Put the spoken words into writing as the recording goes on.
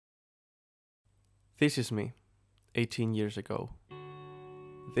This is me, 18 years ago.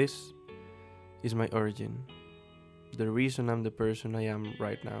 This is my origin, the reason I'm the person I am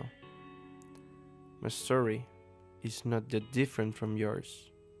right now. My story is not that different from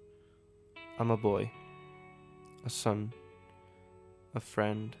yours. I'm a boy, a son, a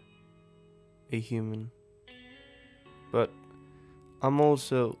friend, a human. But I'm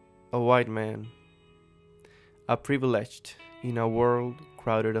also a white man, a privileged in a world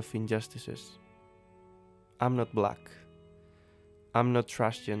crowded of injustices. I'm not black. I'm not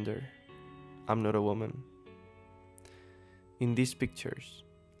transgender. I'm not a woman. In these pictures,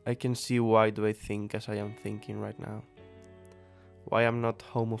 I can see why do I think as I am thinking right now. Why I'm not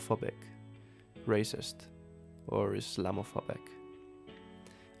homophobic, racist, or Islamophobic.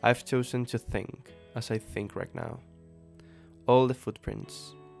 I've chosen to think as I think right now. All the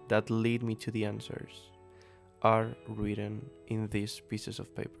footprints that lead me to the answers are written in these pieces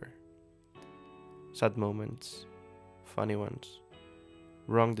of paper. Sad moments, funny ones,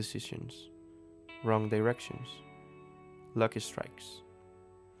 wrong decisions, wrong directions, lucky strikes.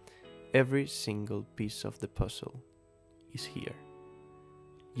 Every single piece of the puzzle is here.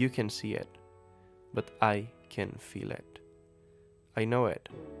 You can see it, but I can feel it. I know it.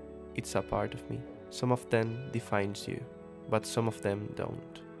 It's a part of me. Some of them defines you, but some of them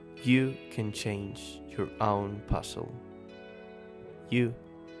don't. You can change your own puzzle. You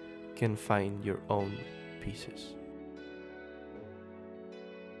can find your own pieces.